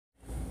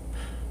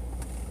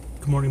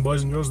Good morning,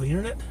 boys and girls of the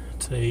internet.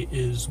 Today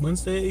is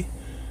Wednesday,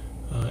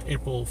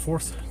 April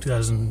 4th,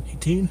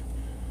 2018,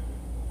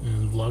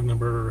 and vlog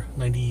number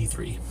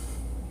 93.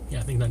 Yeah,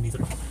 I think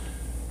 93.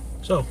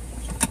 So,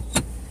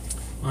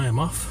 I am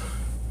off.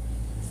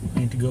 I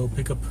need to go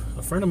pick up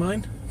a friend of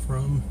mine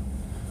from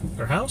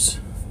their house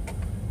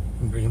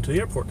and bring him to the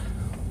airport.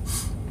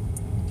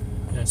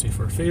 He asked me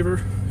for a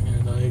favor,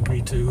 and I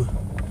agreed to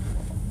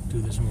do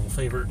this little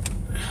favor.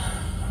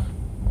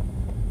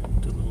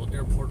 Do a little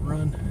airport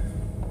run.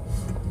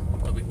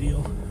 No big deal.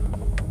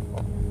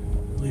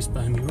 At least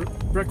buy me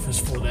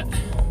breakfast for that.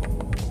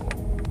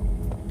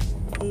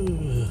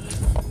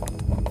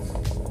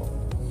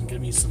 Get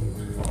me some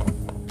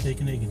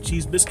bacon, egg, and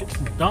cheese biscuit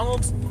from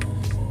McDonald's.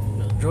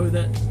 Gonna enjoy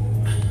that.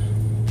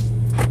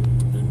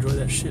 Gonna enjoy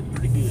that shit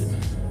pretty good.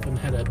 Haven't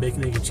had a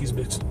bacon, egg, and cheese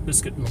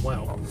biscuit in a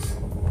while.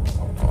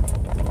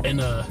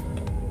 And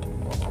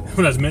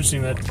when I was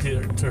mentioning that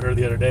to her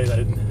the other day, that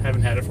I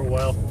haven't had it for a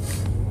while.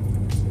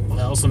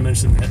 I also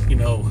mentioned that, you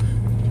know,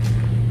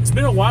 it's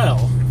been a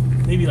while,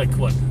 maybe like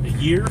what, a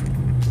year,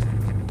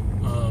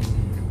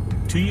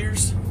 2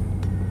 years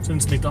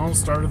since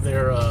McDonald's started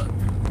their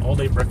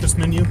all-day breakfast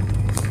menu.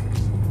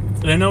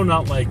 And I know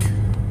not like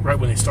right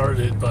when they started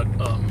it, but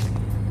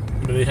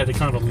you know, they had a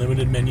kind of a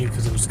limited menu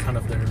because it was kind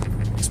of their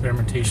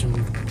experimentation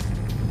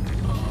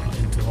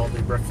into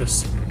all-day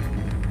breakfast.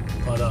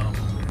 But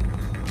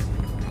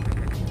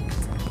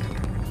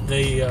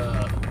they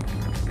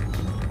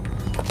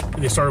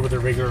started with their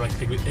regular like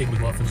egg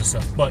McMuffins and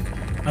stuff, but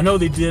I know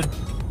they did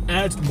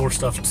add more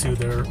stuff to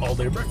their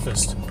all-day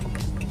breakfast,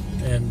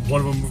 and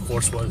one of them, of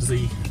course, was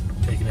the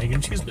bacon, egg,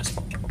 and cheese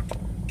biscuit.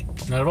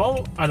 And out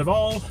of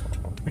all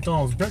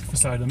McDonald's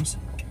breakfast items,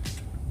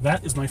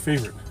 that is my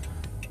favorite,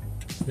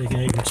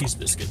 bacon, egg, and cheese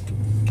biscuit.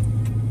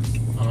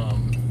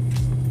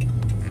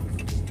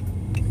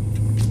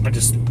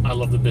 I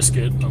love the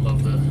biscuit. I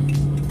love the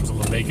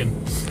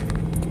bacon.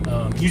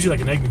 Usually,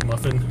 like an egg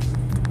McMuffin.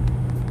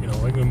 You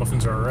know, egg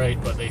McMuffins are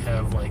alright, but they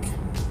have like,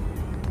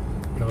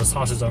 you know, the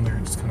sausage on there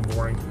is kind of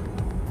boring.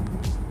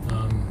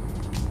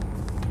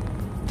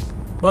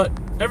 But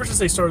ever since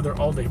they started their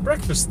all-day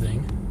breakfast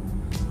thing,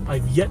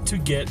 I've yet to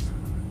get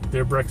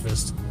their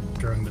breakfast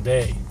during the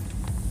day.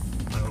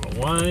 I don't know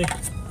why.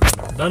 I've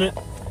never done it.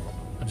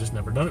 I've just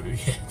never done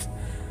it yet.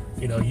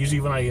 You know,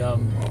 usually when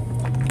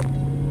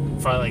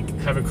if I like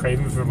have a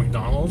craving for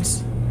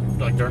McDonald's,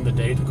 like during the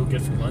day to go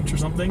get for lunch or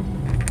something,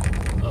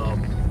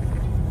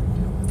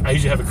 I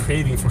usually have a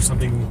craving for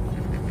something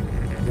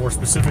more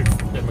specific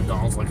at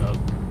McDonald's, like a,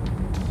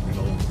 you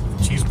know,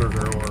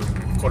 cheeseburger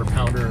or quarter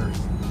pounder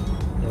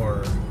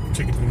or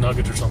chicken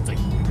nuggets or something.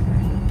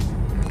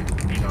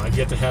 You know, I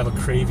get to have a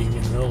craving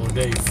in the middle of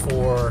the day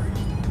for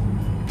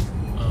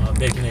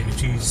bacon, egg, and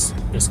cheese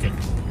biscuit,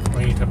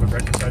 or any type of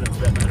breakfast item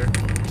for that matter.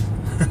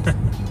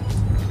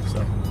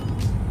 So,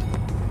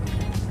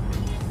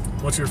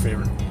 what's your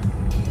favorite?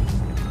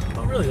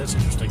 Oh, really? That's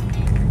interesting.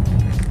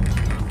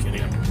 I'm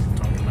kidding. I'm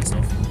talking to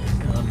myself.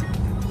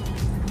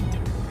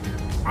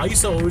 I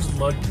used to always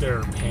love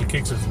their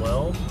pancakes as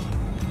well,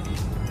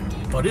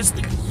 but it's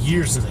been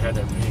years since I had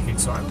their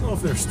pancakes, so I don't know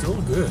if they're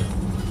still good.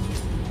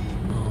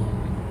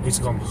 They used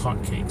to call them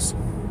hot cakes.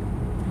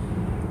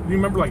 You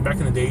remember, like back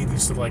in the day, they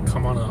used to like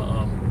come on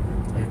a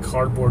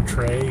cardboard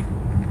tray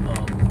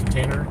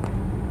container.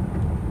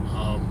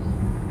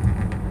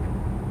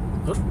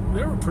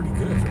 They were pretty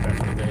good back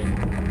in the day.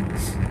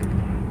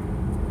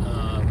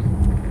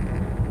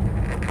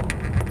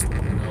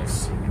 What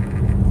else?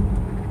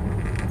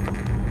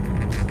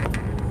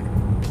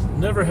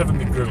 Never have a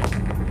McGriddle.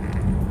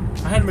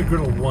 I had a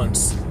McGriddle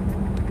once.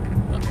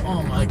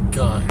 Oh my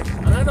god.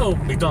 And I know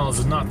McDonald's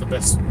is not the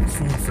best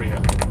food for you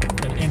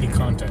in any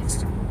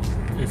context.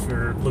 If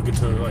you're looking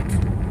to like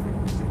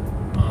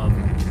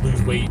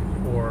lose weight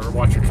or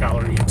watch your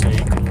calorie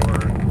intake or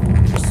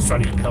just try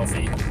to eat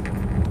healthy,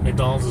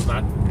 McDonald's is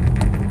not.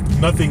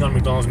 Nothing on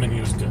McDonald's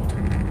menu is good.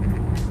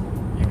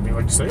 You know, they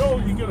like to say, "Oh,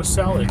 you get a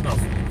salad." No,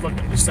 fuck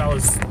it. The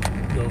salad's,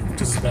 you know,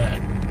 just as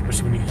bad,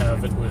 especially when you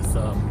have it with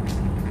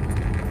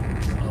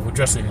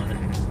dressing on it.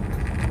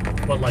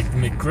 But like the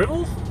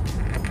McGriddle,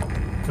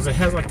 because it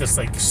has like this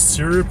like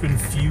syrup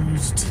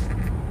infused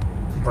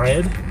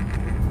bread.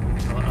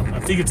 I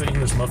think it's an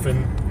English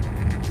muffin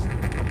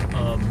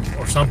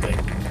or something.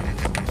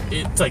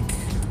 It's like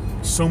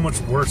so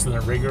much worse than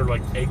a regular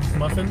like egg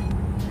muffin.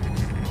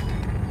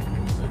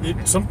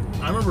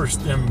 I remember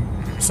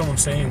someone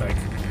saying like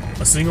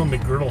a single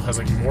McGriddle has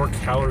like more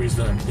calories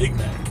than a Big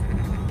Mac.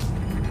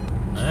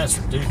 That's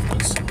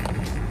ridiculous.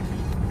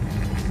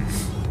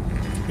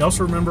 You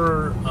also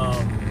remember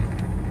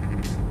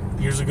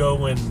years ago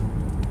when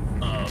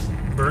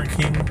Burger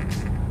King,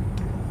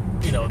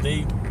 you know,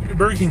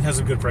 Burger King has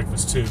a good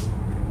breakfast too,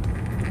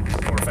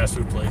 or a fast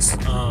food place.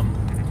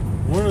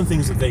 One of the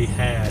things that they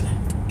had,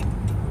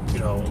 you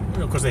know,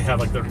 of course they have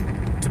like their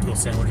typical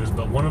sandwiches,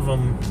 but one of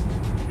them,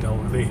 you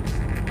know,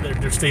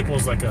 their staple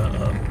is like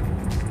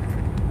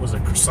was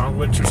it croissant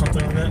or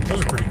something like that?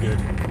 Those are pretty good.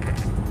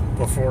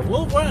 But for a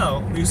little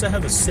while, they used to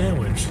have a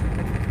sandwich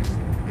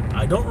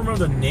I don't remember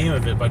the name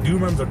of it, but I do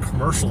remember the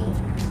commercial.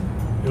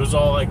 It was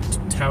all like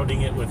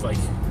touting it with like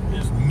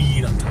this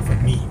meat on top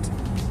of meat,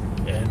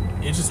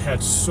 and it just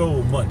had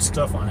so much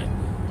stuff on it.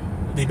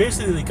 They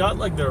got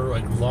like their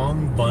like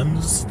long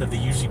buns that they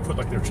usually put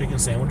like their chicken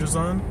sandwiches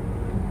on,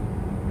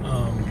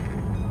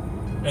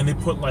 and they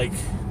put like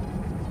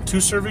 2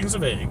 servings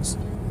of eggs,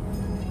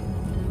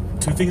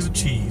 2 things of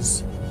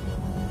cheese,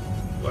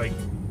 like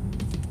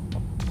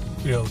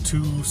 2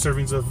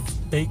 servings of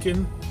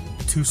bacon,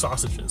 2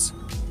 sausages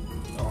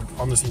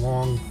on this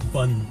long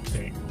bun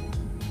thing.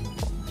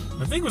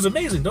 The thing was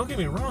amazing, don't get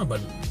me wrong, but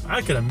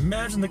I could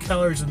imagine the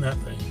calories in that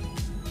thing.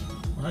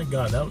 My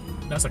God,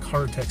 that's like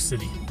Heart Attack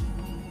City.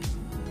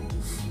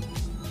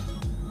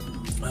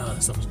 Ah,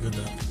 that stuff was good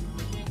though.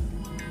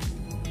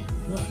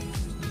 Ah.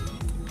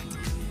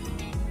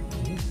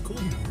 Cool.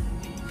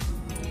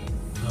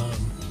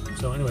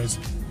 So anyways,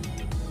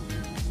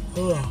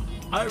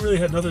 I really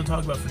had nothing to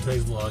talk about for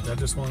today's vlog. I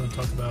just wanted to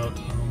talk about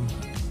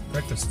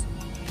breakfast.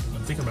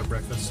 I'm thinking about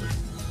breakfast.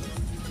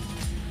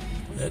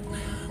 That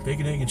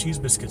bacon, egg, and cheese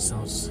biscuit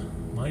sounds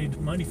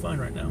mighty fine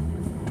right now.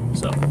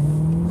 So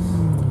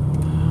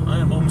I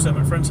am almost at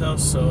my friend's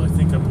house, so I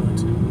think I'm going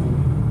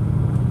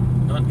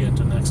to not get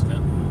into an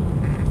accident.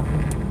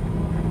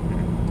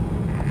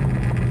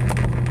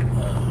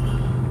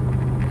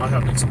 I'll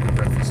have to eat some good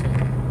breakfast.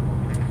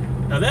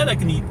 Now that I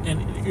can eat,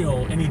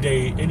 any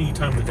day, any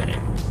time of the day.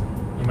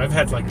 I've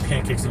had like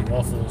pancakes and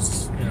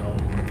waffles,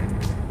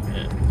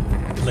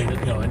 late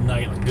at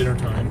night, like dinner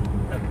time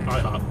at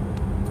IHOP,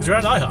 because you're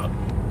at IHOP.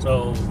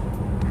 So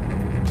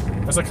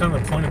that's like kind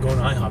of the point of going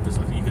to IHOP, is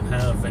like you can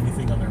have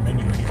anything on their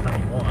menu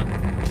anytime you want,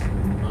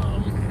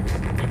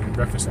 even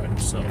breakfast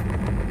items. So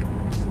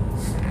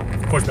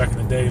of course, back in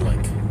the day,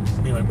 like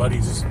me and my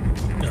buddies,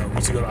 we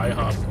used to go to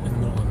IHOP in the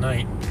middle of the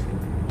night,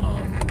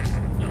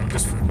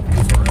 just for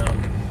goofing around,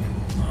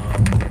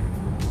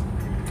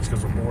 just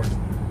because we're bored.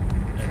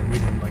 We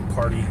didn't like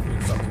party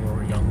or something when we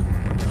were young.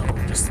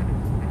 We just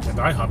went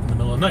to IHOP in the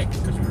middle of the night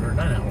because we were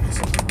night owls,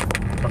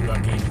 talking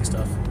about gaming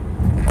stuff.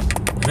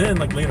 And then,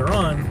 like later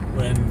on,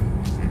 when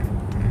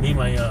me and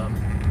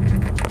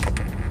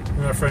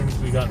my friend,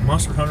 we got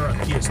Monster Hunter on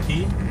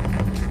PSP,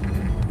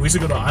 we used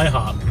to go to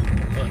IHOP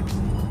like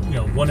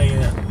 1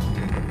 a.m.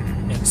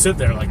 and sit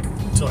there like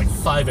till like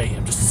 5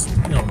 a.m. just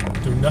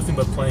doing nothing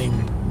but playing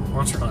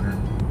Monster Hunter.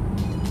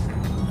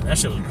 And that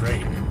shit was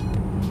great.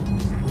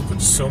 Put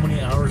so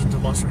many hours into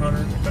Monster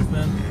Hunter back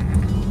then.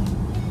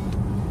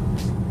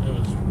 It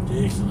was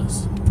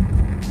ridiculous.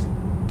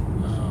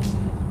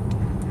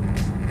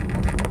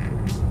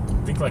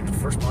 I think like the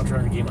first Monster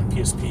Hunter game on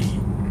PSP,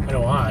 I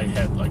know I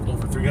had like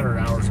over 300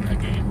 hours in that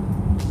game.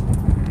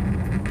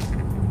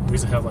 We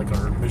used to have like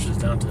our missions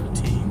down to a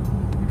T.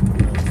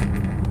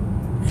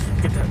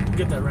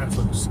 Get that rat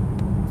loose.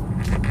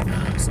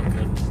 Ah, so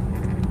good.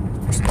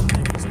 Of course, the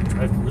thing is like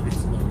driving really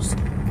close. I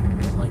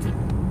don't like it.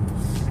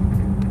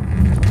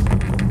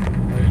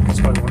 That's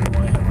probably wondering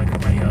why I have like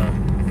my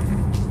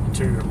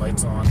interior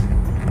lights on. I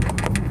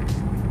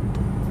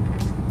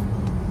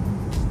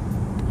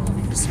don't know if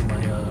you can see my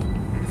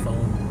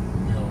phone,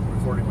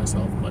 recording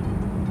myself, but he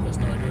has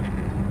no idea.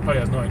 Probably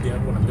has no idea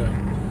what I'm doing.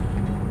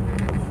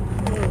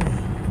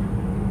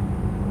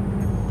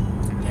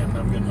 Damn, now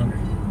I'm getting hungry.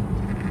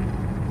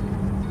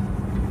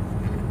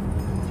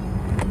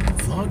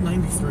 Vlog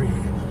 93.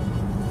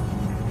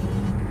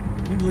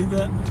 Can you believe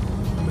that?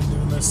 I've been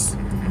doing this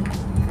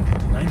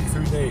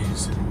 93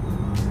 days.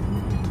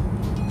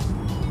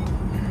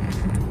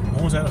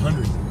 Almost at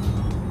 100.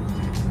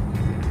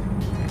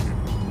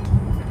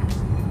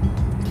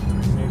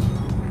 Pretty amazing.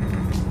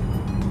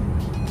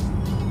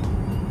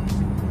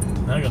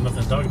 Now I got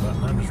nothing to talk about.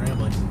 Now I'm just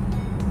rambling.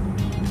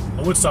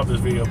 I would stop this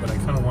video, but I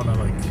kind of want to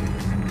like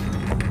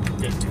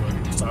get to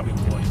a stopping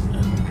point,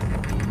 and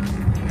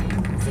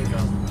I think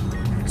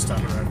I'll stop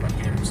it right about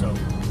here. So.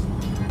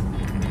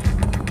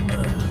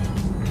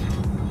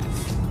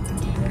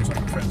 At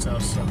my friend's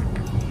house, so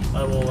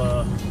I will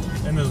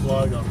end this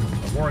vlog on a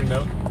boring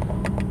note.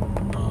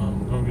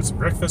 I'm going to get some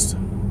breakfast,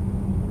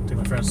 take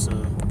my friends to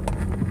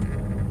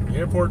the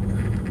airport,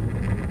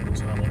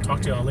 so I will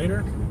talk to y'all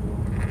later.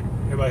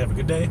 Everybody have a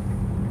good day,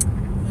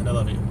 and I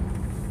love you.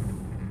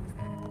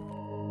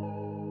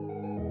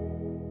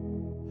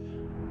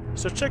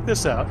 So check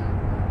this out.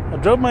 I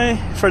drove my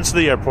friends to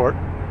the airport,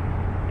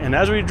 and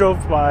as we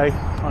drove by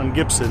on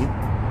Gibson,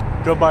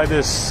 drove by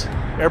this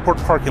airport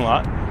parking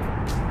lot.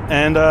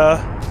 And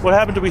what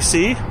happened do we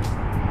see?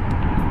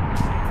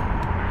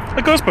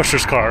 A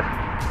Ghostbusters car.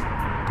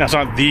 Now, it's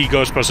not the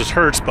Ghostbusters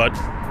Hertz, but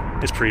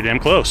it's pretty damn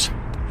close.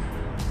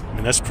 I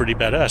mean, that's pretty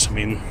badass. I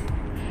mean,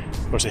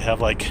 of course, they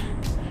have like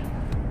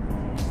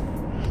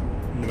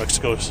New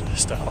Mexico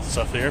style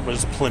stuff there, but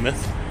it's a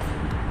Plymouth.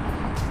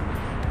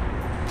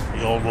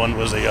 The old one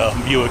was a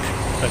Buick,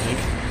 I think.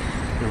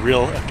 The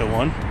real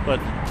Ecto1, but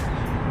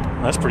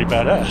that's pretty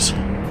badass.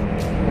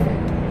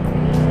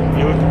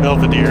 Buick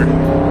Belvedere.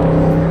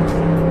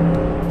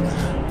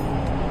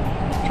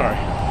 Sorry,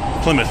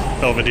 Plymouth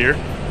Belvedere.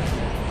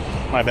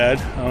 My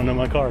bad, I don't know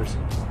my cars.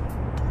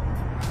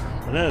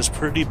 And that is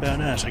pretty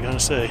badass, I gotta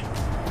say.